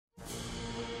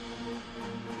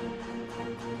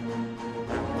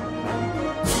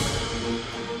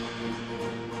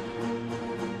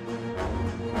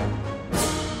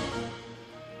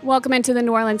Welcome into the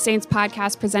New Orleans Saints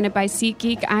podcast presented by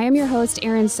SeatGeek. I am your host,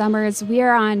 Erin Summers. We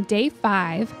are on day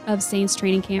 5 of Saints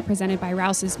training camp presented by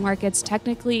Rouse's Markets.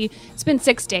 Technically, it's been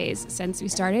 6 days since we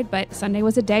started, but Sunday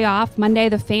was a day off. Monday,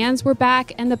 the fans were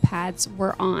back and the pads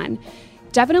were on.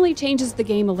 Definitely changes the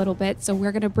game a little bit, so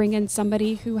we're going to bring in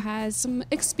somebody who has some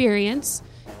experience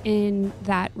in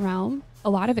that realm. A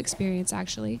lot of experience,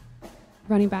 actually.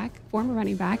 Former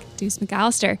running back, Deuce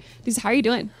McAllister. Deuce, how are you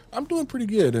doing? I'm doing pretty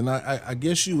good, and I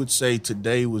guess you would say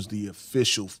today was the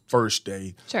official first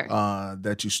day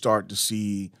that you start to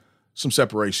see some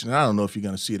separation. And I don't know if you're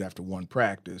going to see it after one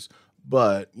practice,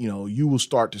 but you will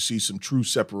start to see some true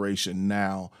separation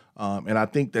now. And I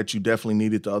think that you definitely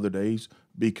need it the other days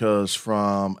because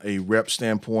from a rep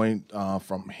standpoint,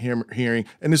 from hearing,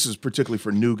 and this is particularly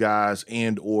for new guys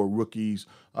and or rookies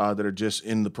that are just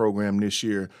in the program this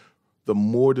year, the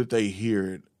more that they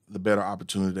hear it, the better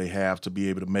opportunity they have to be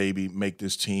able to maybe make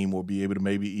this team or be able to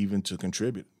maybe even to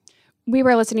contribute. We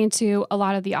were listening to a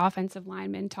lot of the offensive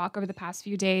linemen talk over the past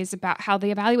few days about how the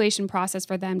evaluation process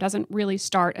for them doesn't really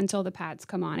start until the pads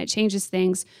come on. It changes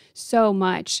things so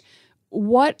much.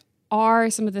 What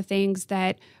are some of the things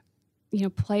that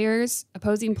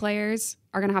opposing players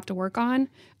are going to have to work on,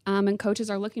 and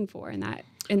coaches are looking for in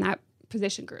that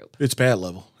position group? It's pad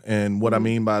level. And what I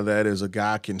mean by that is a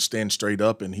guy can stand straight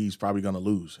up and he's probably going to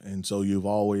lose. And so you've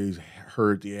always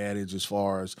heard the adage as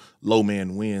far as low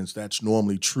man wins. That's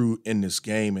normally true in this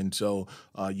game. And so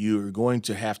you're going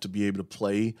to have to be able to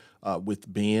play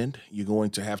with bend. You're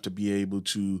going to have to be able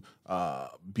to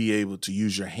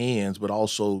use your hands, but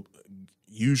also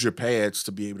use your pads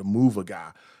to be able to move a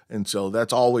guy. And so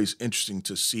that's always interesting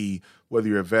to see, whether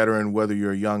you're a veteran, whether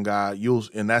you're a young guy.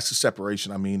 And that's the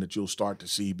separation that you'll start to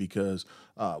see because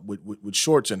with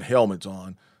shorts and helmets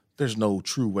on, there's no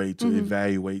true way to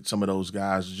evaluate some of those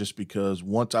guys just because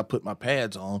once I put my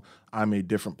pads on, I'm a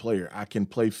different player. I can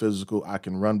play physical. I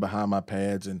can run behind my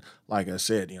pads. And like I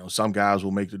said, some guys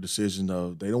will make the decision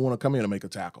of they don't want to come in and make a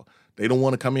tackle. They don't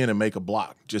want to come in and make a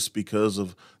block just because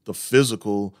of the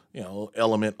physical,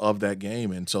 element of that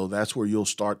game. And so that's where you'll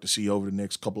start to see over the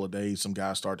next couple of days some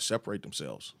guys start to separate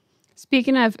themselves.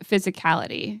 Speaking of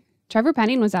physicality, Trevor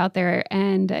Penning was out there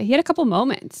and he had a couple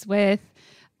moments with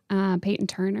Peyton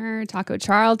Turner, Taco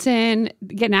Charlton,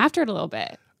 getting after it a little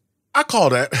bit. I call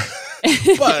that.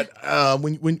 But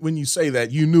when you say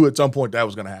that, you knew at some point that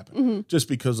was going to happen just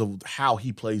because of how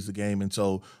he plays the game. And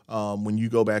so when you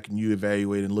go back and you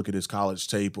evaluate and look at his college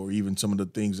tape or even some of the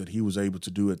things that he was able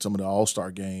to do at some of the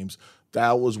All-Star games,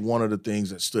 that was one of the things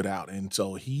that stood out. And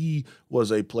so he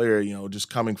was a player, just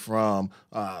coming from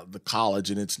the college,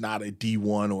 and it's not a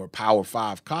D1 or a Power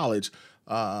 5 college.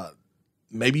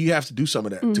 Maybe you have to do some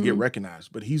of that to get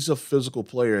recognized. But he's a physical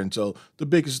player. And so the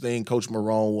biggest thing Coach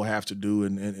Marrone will have to do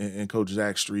and Coach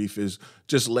Zach Strief is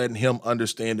just letting him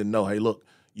understand and know, hey, look,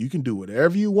 you can do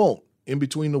whatever you want in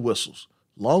between the whistles.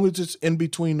 Long as it's in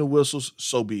between the whistles,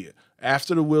 so be it.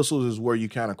 After the whistles is where you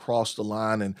kind of cross the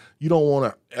line, and you don't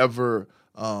want to ever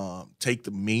take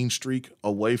the mean streak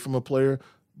away from a player.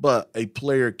 But a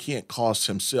player can't cost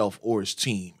himself or his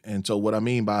team. And so what I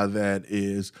mean by that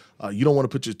is you don't want to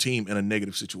put your team in a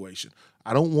negative situation.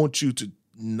 I don't want you to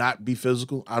not be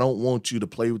physical. I don't want you to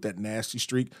play with that nasty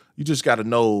streak. You just got to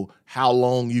know how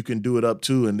long you can do it up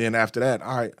to. And then after that,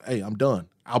 all right, hey, I'm done.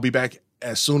 I'll be back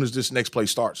as soon as this next play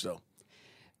starts, though.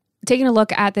 Taking a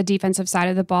look at the defensive side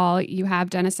of the ball, you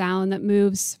have Dennis Allen that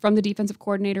moves from the defensive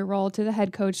coordinator role to the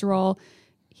head coach role.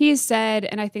 He's said,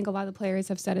 and I think a lot of the players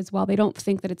have said as well, they don't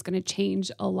think that it's going to change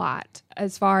a lot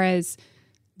as far as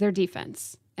their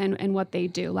defense and what they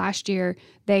do. Last year,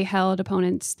 they held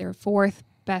opponents, they're 4th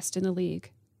best in the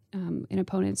league in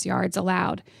opponents' yards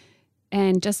allowed.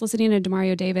 And just listening to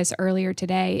Demario Davis earlier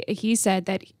today, he said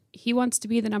that he wants to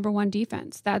be the number 1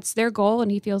 defense. That's their goal,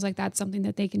 and he feels like that's something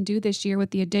that they can do this year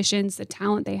with the additions, the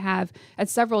talent they have at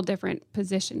several different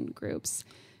position groups.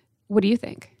 What do you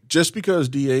think? Just because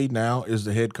DA now is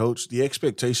the head coach, the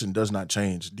expectation does not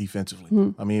change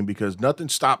defensively. Because nothing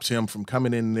stops him from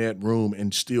coming in that room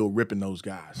and still ripping those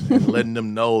guys and letting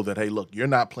them know that, hey, look, you're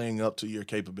not playing up to your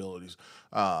capabilities.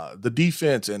 The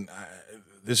defense, and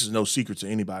this is no secret to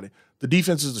anybody, the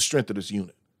defense is the strength of this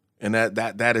unit, and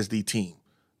that is the team.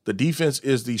 The defense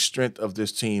is the strength of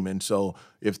this team. And so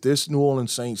if this New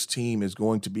Orleans Saints team is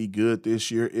going to be good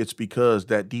this year, it's because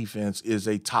that defense is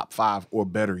a top 5 or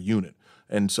better unit.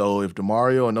 And so if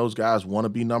Demario and those guys want to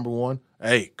be number 1,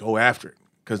 hey, go after it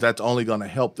because that's only going to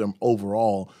help them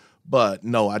overall. But,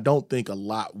 no, I don't think a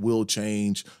lot will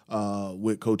change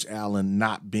with Coach Allen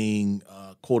not being,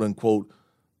 quote-unquote,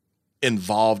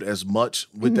 involved as much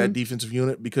with that defensive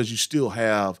unit because you still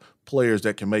have players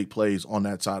that can make plays on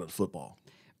that side of the football.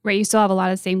 Right, you still have a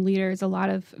lot of the same leaders, a lot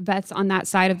of vets on that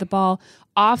side of the ball.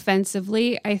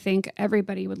 Offensively, I think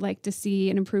everybody would like to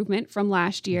see an improvement from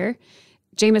last year.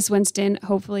 Jameis Winston,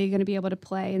 hopefully going to be able to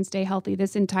play and stay healthy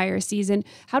this entire season.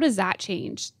 How does that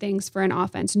change things for an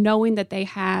offense, knowing that they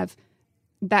have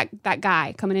that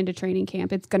guy coming into training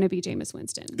camp? It's going to be Jameis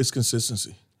Winston. It's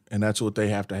consistency. And that's what they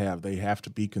have to have. They have to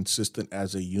be consistent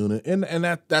as a unit. And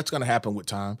that's going to happen with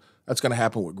time. That's going to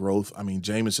happen with growth. I mean,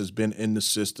 Jameis has been in the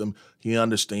system. He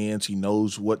understands. He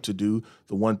knows what to do.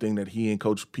 The one thing that he and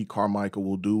Coach Pete Carmichael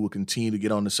will continue to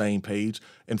get on the same page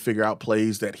and figure out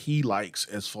plays that he likes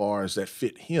as far as that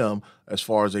fit him as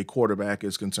far as a quarterback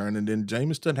is concerned. And then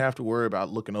Jameis doesn't have to worry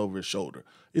about looking over his shoulder.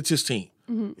 It's his team.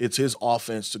 Mm-hmm. It's his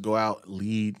offense to go out,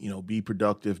 lead, be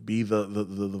productive, be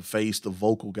the face, the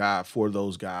vocal guy for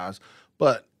those guys.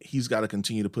 But he's got to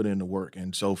continue to put in the work.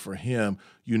 And so for him,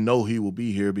 he will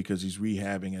be here because he's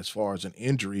rehabbing as far as an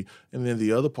injury. And then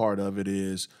the other part of it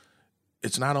is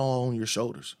it's not all on your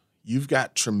shoulders. You've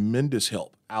got tremendous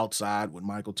help outside with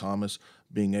Michael Thomas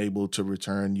being able to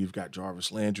return. You've got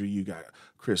Jarvis Landry. You got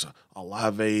Chris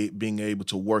Olave being able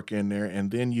to work in there. And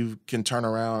then you can turn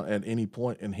around at any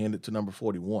point and hand it to number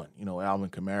 41, Alvin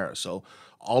Kamara. So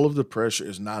all of the pressure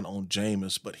is not on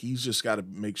Jameis, but he's just got to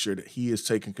make sure that he is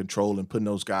taking control and putting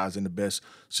those guys in the best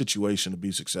situation to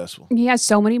be successful. He has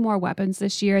so many more weapons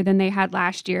this year than they had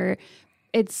last year.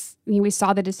 We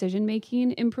saw the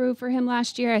decision-making improve for him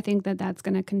last year. I think that that's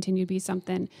going to continue to be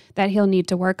something that he'll need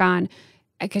to work on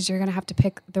because you're going to have to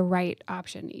pick the right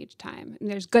option each time. And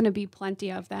there's going to be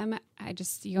plenty of them.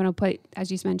 You want to put,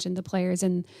 as you mentioned, the players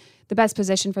in the best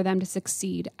position for them to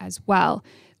succeed as well.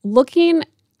 Looking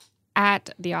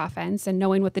at the offense and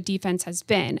knowing what the defense has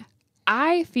been,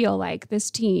 I feel like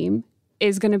this team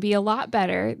is going to be a lot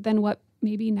better than what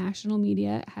maybe national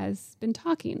media has been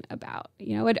talking about.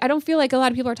 I don't feel like a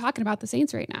lot of people are talking about the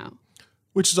Saints right now.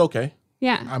 Which is okay.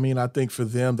 Yeah. I mean, I think for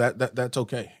them that's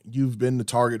okay. You've been the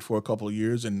target for a couple of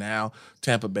years, and now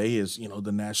Tampa Bay is,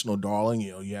 the national darling.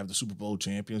 You have the Super Bowl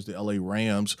champions, the LA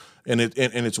Rams, and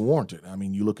it's warranted. I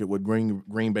mean, you look at what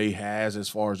Green Bay has as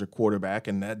far as their quarterback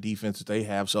and that defense that they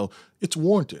have, so it's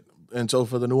warranted. And so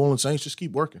for the New Orleans Saints, just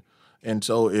keep working. And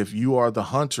so if you are the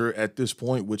hunter at this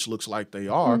point, which looks like they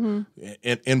are,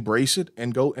 embrace it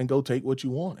and go take what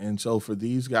you want. And so for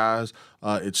these guys,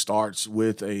 it starts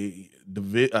with a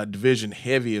division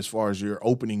heavy as far as your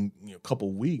opening couple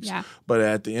of weeks. Yeah. But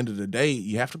at the end of the day,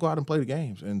 you have to go out and play the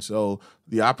games. And so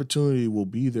the opportunity will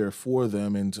be there for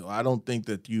them. And so I don't think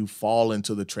that you fall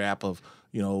into the trap of,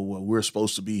 well, we're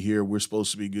supposed to be here, we're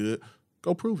supposed to be good.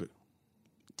 Go prove it.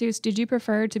 Deuce, did you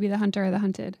prefer to be the hunter or the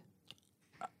hunted?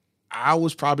 I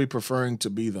was probably preferring to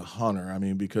be the hunter. I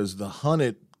mean, because the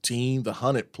hunted team, the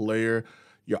hunted player,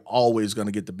 you're always going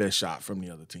to get the best shot from the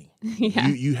other team. Yeah.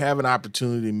 You have an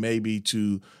opportunity maybe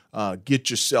to get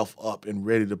yourself up and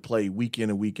ready to play week in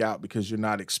and week out because you're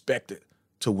not expected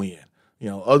to win.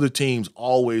 Other teams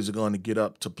always are going to get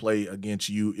up to play against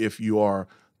you if you are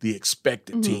the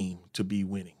expected team to be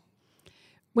winning.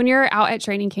 When you're out at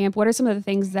training camp, what are some of the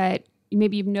things that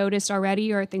maybe you've noticed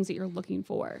already or things that you're looking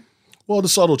for? Well, the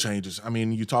subtle changes. I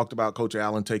mean, you talked about Coach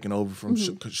Allen taking over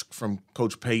from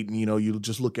Coach Payton. You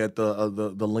just look at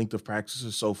the length of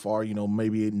practices so far.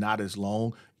 Maybe not as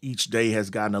long. Each day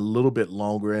has gotten a little bit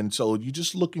longer, and so you're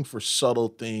just looking for subtle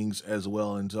things as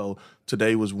well. And so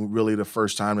today was really the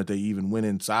first time that they even went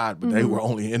inside, but they were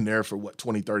only in there for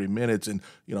 20, 30 minutes, and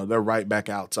they're right back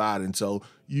outside. And so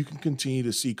you can continue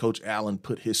to see Coach Allen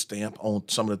put his stamp on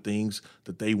some of the things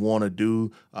that they want to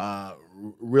do.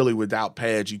 Really, without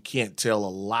pads, you can't tell a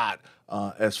lot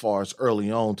as far as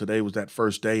early on. Today was that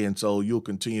first day, and so you'll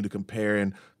continue to compare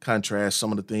and contrast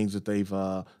some of the things that they've,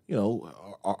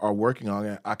 are working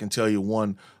on. I can tell you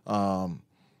one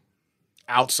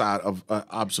outside of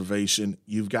observation,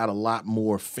 you've got a lot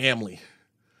more family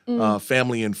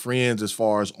and friends as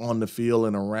far as on the field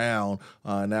and around,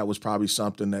 and that was probably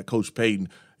something that Coach Payton,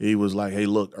 he was like, hey,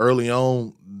 look, early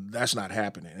on, that's not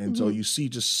happening. And so you see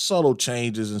just subtle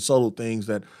changes and subtle things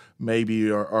that maybe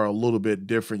are a little bit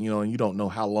different, and you don't know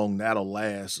how long that'll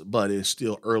last, but it's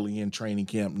still early in training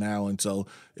camp now. And so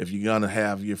if you're going to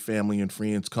have your family and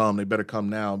friends come, they better come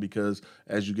now because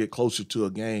as you get closer to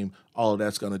a game, all of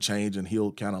that's going to change and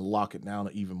he'll kind of lock it down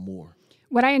even more.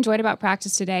 What I enjoyed about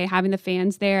practice today, having the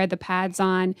fans there, the pads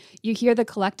on, you hear the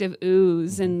collective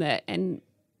oohs and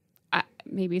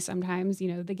maybe sometimes,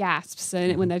 the gasps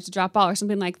and when there's a drop ball or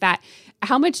something like that.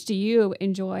 How much do you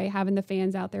enjoy having the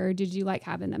fans out there, or did you like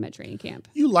having them at training camp?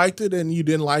 You liked it and you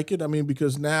didn't like it. I mean,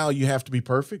 because now you have to be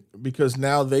perfect because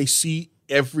now they see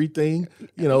everything.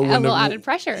 You know, a little added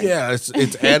pressure. Yeah,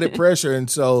 it's added pressure, and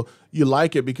so you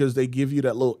like it because they give you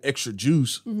that little extra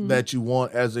juice that you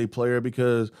want as a player.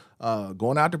 Because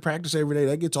going out to practice every day,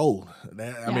 that gets old.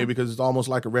 I mean, because it's almost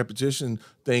like a repetition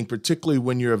thing, particularly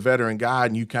when you're a veteran guy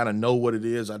and you kind of know what it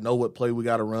is. I know what play we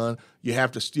got to run. You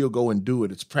have to still go and do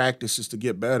it. It's practices to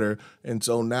get better. And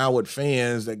so now with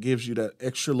fans, that gives you that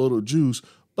extra little juice.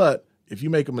 But if you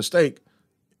make a mistake,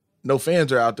 no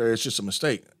fans are out there. It's just a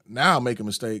mistake. Now make a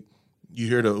mistake, you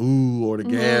hear the ooh or the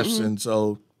gasps. And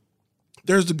so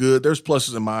there's the good, there's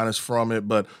pluses and minuses from it,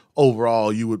 but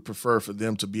overall you would prefer for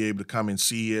them to be able to come and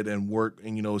see it and work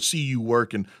and, you know, see you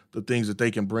work, and the things that they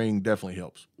can bring definitely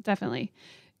helps. Definitely.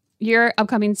 Your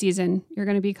upcoming season, you're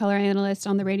going to be color analyst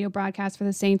on the radio broadcast for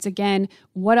the Saints again.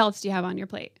 What else do you have on your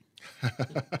plate?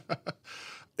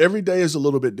 Every day is a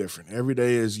little bit different. Every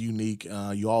day is unique.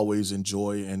 You always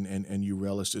enjoy and you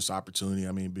relish this opportunity.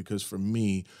 I mean, because for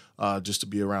me, just to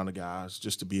be around the guys,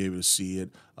 just to be able to see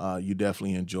it, you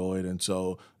definitely enjoy it. And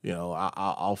so, you know,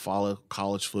 I'll follow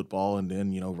college football, and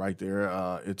then, you know, right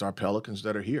there, it's our Pelicans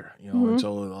that are here, you know, and so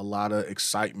a lot of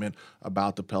excitement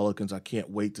about the Pelicans. I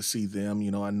can't wait to see them. You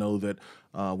know, I know that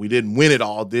we didn't win it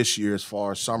all this year as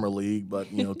far as summer league,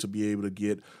 but, you know, to be able to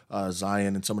get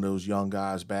Zion and some of those young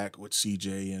guys back with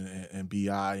CJ and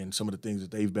BI and some of the things that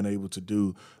they've been able to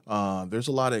do, there's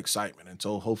a lot of excitement. And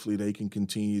so hopefully they can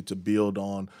continue to build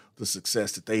on the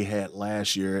success that they had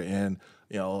last year. And,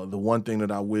 you know, the one thing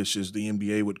that I wish is the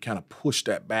NBA would kind of push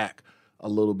that back a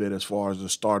little bit as far as the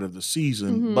start of the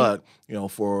season. But, you know,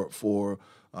 for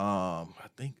I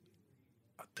think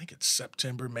it's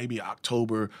September, maybe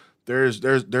October, there's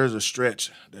a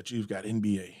stretch that you've got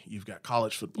NBA, you've got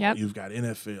college football, you've got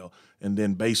NFL, and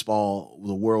then baseball,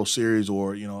 the World Series,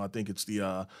 or, you know, I think it's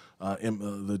the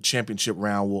championship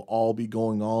round will all be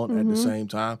going on at the same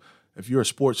time. If you're a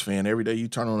sports fan, every day you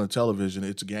turn on the television,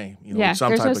 it's a game, you know, it's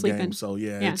some type of game. So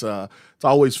it's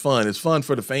always fun. It's fun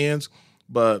for the fans,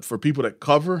 but for people that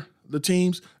cover the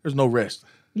teams, there's no rest.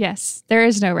 Yes, there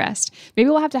is no rest. Maybe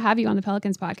we'll have to have you on the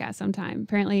Pelicans podcast sometime.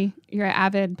 Apparently, you're an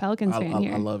avid Pelicans fan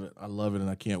here. I love it. I love it, and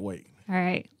I can't wait. All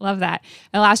right. Love that.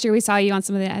 And last year, we saw you on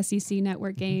some of the SEC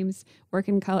network games,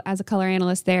 working as a color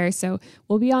analyst there. So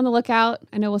we'll be on the lookout.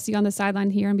 I know we'll see you on the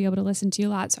sideline here and be able to listen to you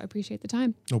a lot. So I appreciate the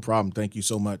time. No problem. Thank you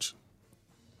so much.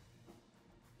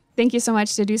 Thank you so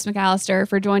much to Deuce McAllister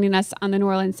for joining us on the New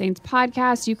Orleans Saints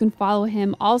podcast. You can follow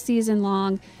him all season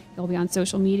long. He'll be on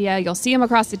social media. You'll see him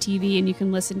across the TV, and you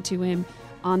can listen to him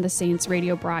on the Saints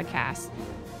radio broadcast.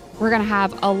 We're going to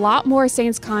have a lot more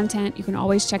Saints content. You can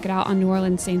always check it out on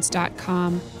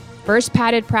NewOrleansSaints.com. First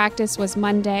padded practice was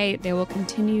Monday. They will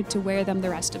continue to wear them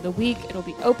the rest of the week. It'll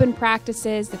be open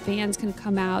practices. The fans can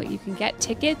come out. You can get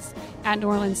tickets at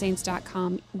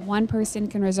NewOrleansSaints.com. One person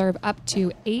can reserve up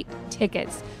to 8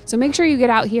 tickets. So make sure you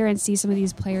get out here and see some of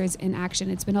these players in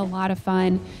action. It's been a lot of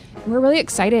fun. And we're really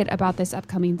excited about this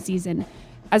upcoming season.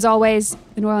 As always,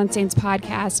 the New Orleans Saints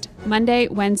podcast, Monday,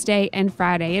 Wednesday, and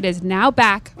Friday. It is now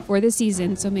back for the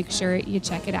season, so make sure you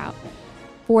check it out.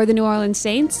 For the New Orleans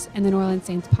Saints and the New Orleans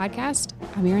Saints podcast,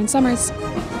 I'm Erin Summers.